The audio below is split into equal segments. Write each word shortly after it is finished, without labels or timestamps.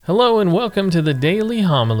Hello and welcome to the Daily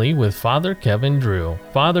Homily with Father Kevin Drew.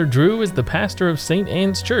 Father Drew is the pastor of St.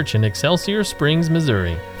 Anne's Church in Excelsior Springs,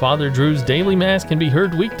 Missouri. Father Drew's daily mass can be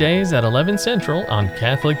heard weekdays at 11 Central on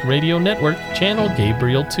Catholic Radio Network, channel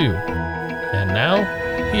Gabriel 2. And now,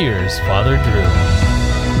 here's Father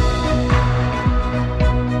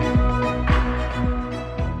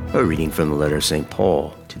Drew. A reading from the letter of St.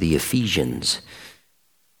 Paul to the Ephesians.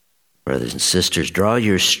 Brothers and sisters, draw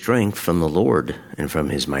your strength from the Lord and from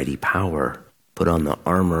his mighty power. Put on the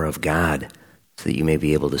armor of God so that you may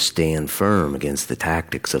be able to stand firm against the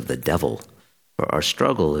tactics of the devil. For our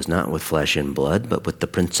struggle is not with flesh and blood, but with the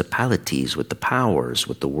principalities, with the powers,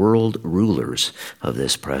 with the world rulers of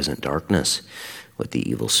this present darkness, with the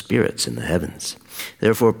evil spirits in the heavens.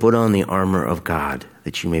 Therefore put on the armor of God,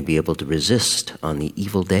 that you may be able to resist on the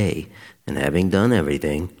evil day, and having done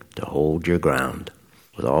everything, to hold your ground.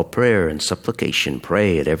 With all prayer and supplication,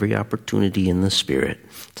 pray at every opportunity in the Spirit.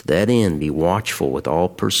 To that end, be watchful with all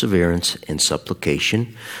perseverance and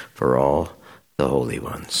supplication for all the holy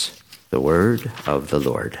ones. The word of the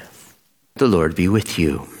Lord. The Lord be with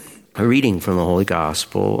you. A reading from the Holy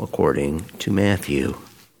Gospel according to Matthew.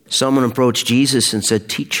 Someone approached Jesus and said,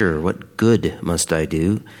 "Teacher, what good must I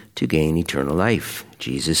do to gain eternal life?"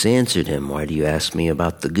 Jesus answered him, "Why do you ask me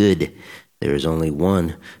about the good? There is only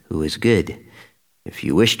one who is good. If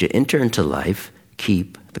you wish to enter into life,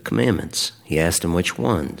 keep the commandments." He asked him, "Which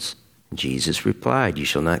ones?" Jesus replied, "You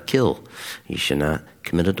shall not kill. You shall not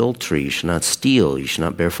commit adultery. You shall not steal. You shall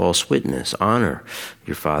not bear false witness. Honor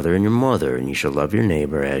your father and your mother, and you shall love your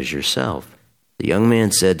neighbor as yourself." The young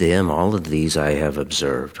man said to him, "All of these I have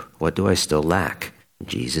observed. What do I still lack?"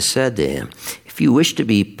 Jesus said to him, "If you wish to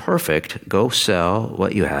be perfect, go sell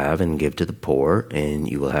what you have and give to the poor, and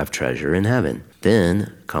you will have treasure in heaven.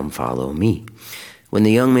 Then come follow me." When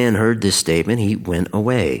the young man heard this statement, he went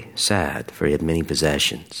away, sad, for he had many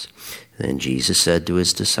possessions. Then Jesus said to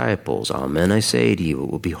his disciples, "Amen, I say to you, it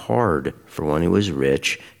will be hard for one who is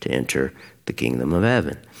rich to enter the kingdom of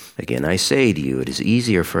heaven. Again, I say to you, it is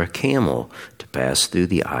easier for a camel to pass through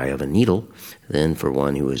the eye of a needle than for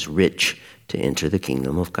one who is rich to enter the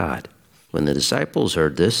kingdom of God." When the disciples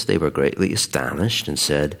heard this, they were greatly astonished and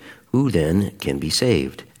said, "Who then can be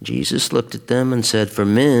saved?" Jesus looked at them and said, "For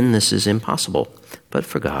men this is impossible, but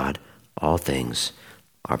for God all things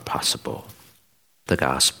are possible." The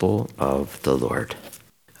Gospel of the Lord.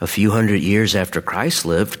 A few hundred years after Christ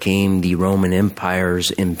lived came the Roman Empire's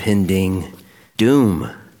impending doom.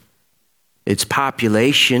 Its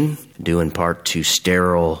population, due in part to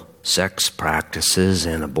sterile sex practices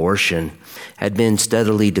and abortion, had been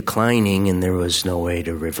steadily declining, and there was no way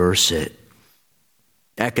to reverse it.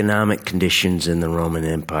 Economic conditions in the Roman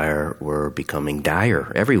Empire were becoming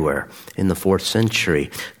dire everywhere in the 4th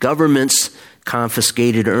century. Governments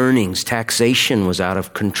confiscated earnings. Taxation was out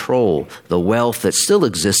of control. The wealth that still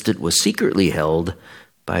existed was secretly held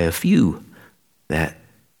by a few that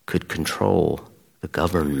could control the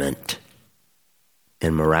government.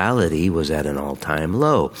 And morality was at an all-time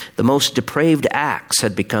low. The most depraved acts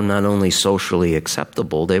had become not only socially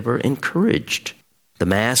acceptable, they were encouraged. The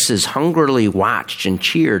masses hungrily watched and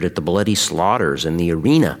cheered at the bloody slaughters in the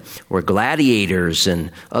arena, where gladiators and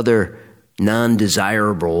other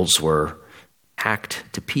non-desirables were hacked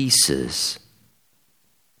to pieces.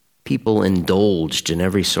 People indulged in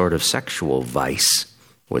every sort of sexual vice.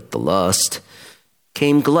 With the lust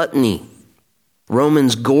came gluttony.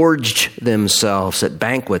 Romans gorged themselves at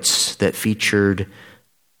banquets that featured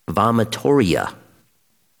vomitoria,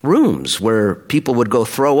 rooms where people would go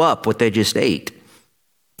throw up what they just ate,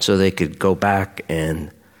 so they could go back and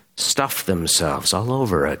stuff themselves all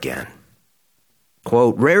over again.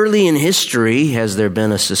 Quote, "Rarely in history has there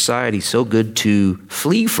been a society so good to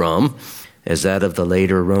flee from as that of the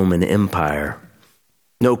later Roman Empire.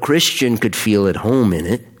 No Christian could feel at home in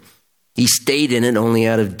it. He stayed in it only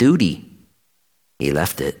out of duty. He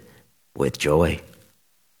left it with joy."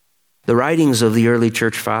 The writings of the early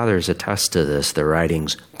church fathers attest to this. Their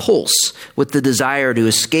writings pulse with the desire to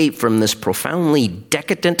escape from this profoundly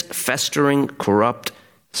decadent, festering, corrupt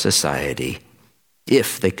society,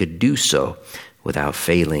 if they could do so without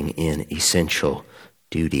failing in essential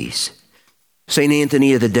duties. St.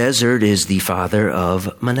 Anthony of the Desert is the father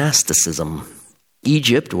of monasticism.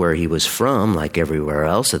 Egypt, where he was from, like everywhere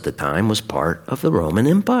else at the time, was part of the Roman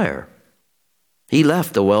Empire. He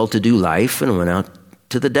left a well-to-do life and went out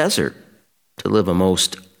to the desert to live a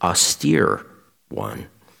most austere one.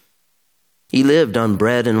 He lived on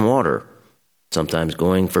bread and water, sometimes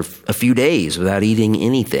going for a few days without eating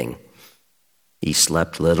anything. He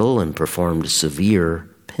slept little and performed severe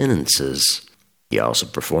penances. He also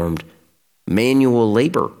performed manual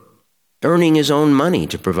labor earning his own money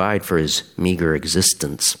to provide for his meager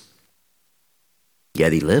existence.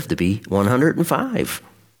 Yet he lived to be 105,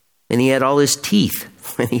 and he had all his teeth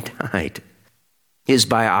when he died. His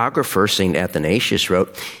biographer, St. Athanasius,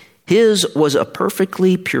 wrote, "His was a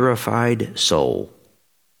perfectly purified soul.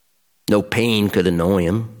 No pain could annoy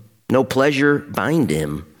him, no pleasure bind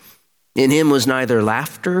him. In him was neither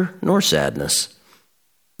laughter nor sadness.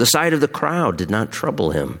 The sight of the crowd did not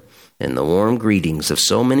trouble him, and the warm greetings of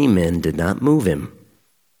so many men did not move him.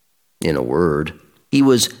 In a word, he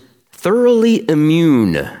was thoroughly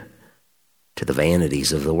immune to the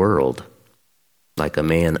vanities of the world, like a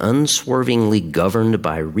man unswervingly governed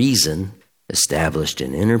by reason, established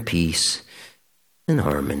in inner peace and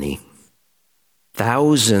harmony."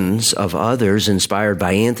 Thousands of others, inspired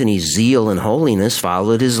by Anthony's zeal and holiness,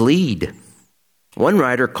 followed his lead. One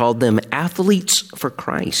writer called them athletes for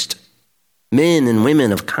Christ, men and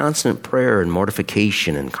women of constant prayer and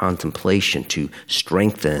mortification and contemplation to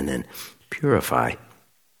strengthen and purify.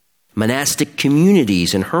 Monastic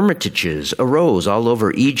communities and hermitages arose all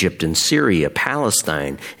over Egypt and Syria,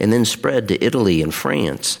 Palestine, and then spread to Italy and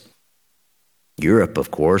France. Europe,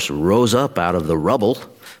 of course, rose up out of the rubble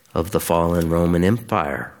of the fallen Roman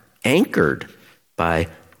Empire, anchored by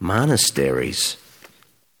monasteries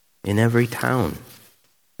in every town.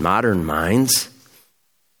 Modern minds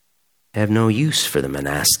have no use for the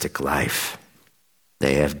monastic life.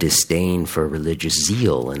 They have disdain for religious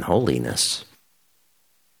zeal and holiness.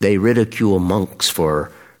 They ridicule monks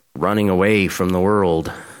for running away from the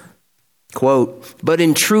world. Quote, "But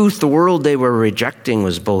in truth, the world they were rejecting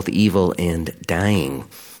was both evil and dying.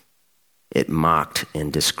 It mocked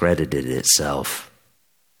and discredited itself.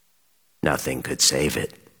 Nothing could save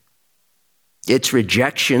it. Its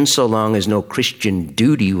rejection, so long as no Christian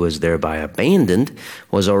duty was thereby abandoned,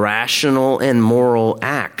 was a rational and moral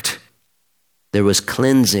act. There was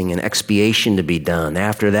cleansing and expiation to be done.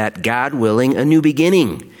 After that, God willing, a new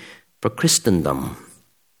beginning for Christendom.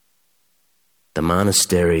 The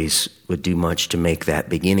monasteries would do much to make that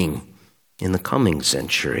beginning in the coming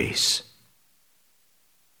centuries."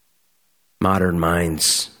 Modern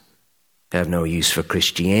minds have no use for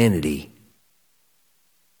Christianity.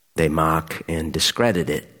 They mock and discredit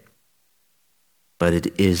it. But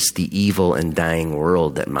it is the evil and dying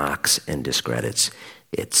world that mocks and discredits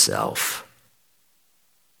itself.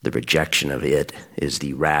 The rejection of it is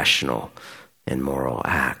the rational and moral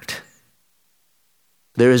act.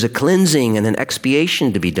 There is a cleansing and an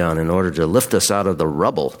expiation to be done in order to lift us out of the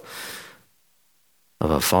rubble of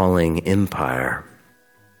a falling empire.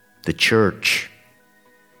 The church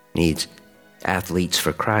needs athletes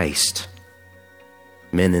for Christ,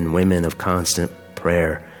 men and women of constant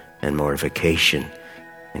prayer and mortification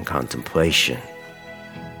and contemplation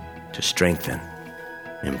to strengthen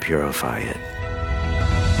and purify it.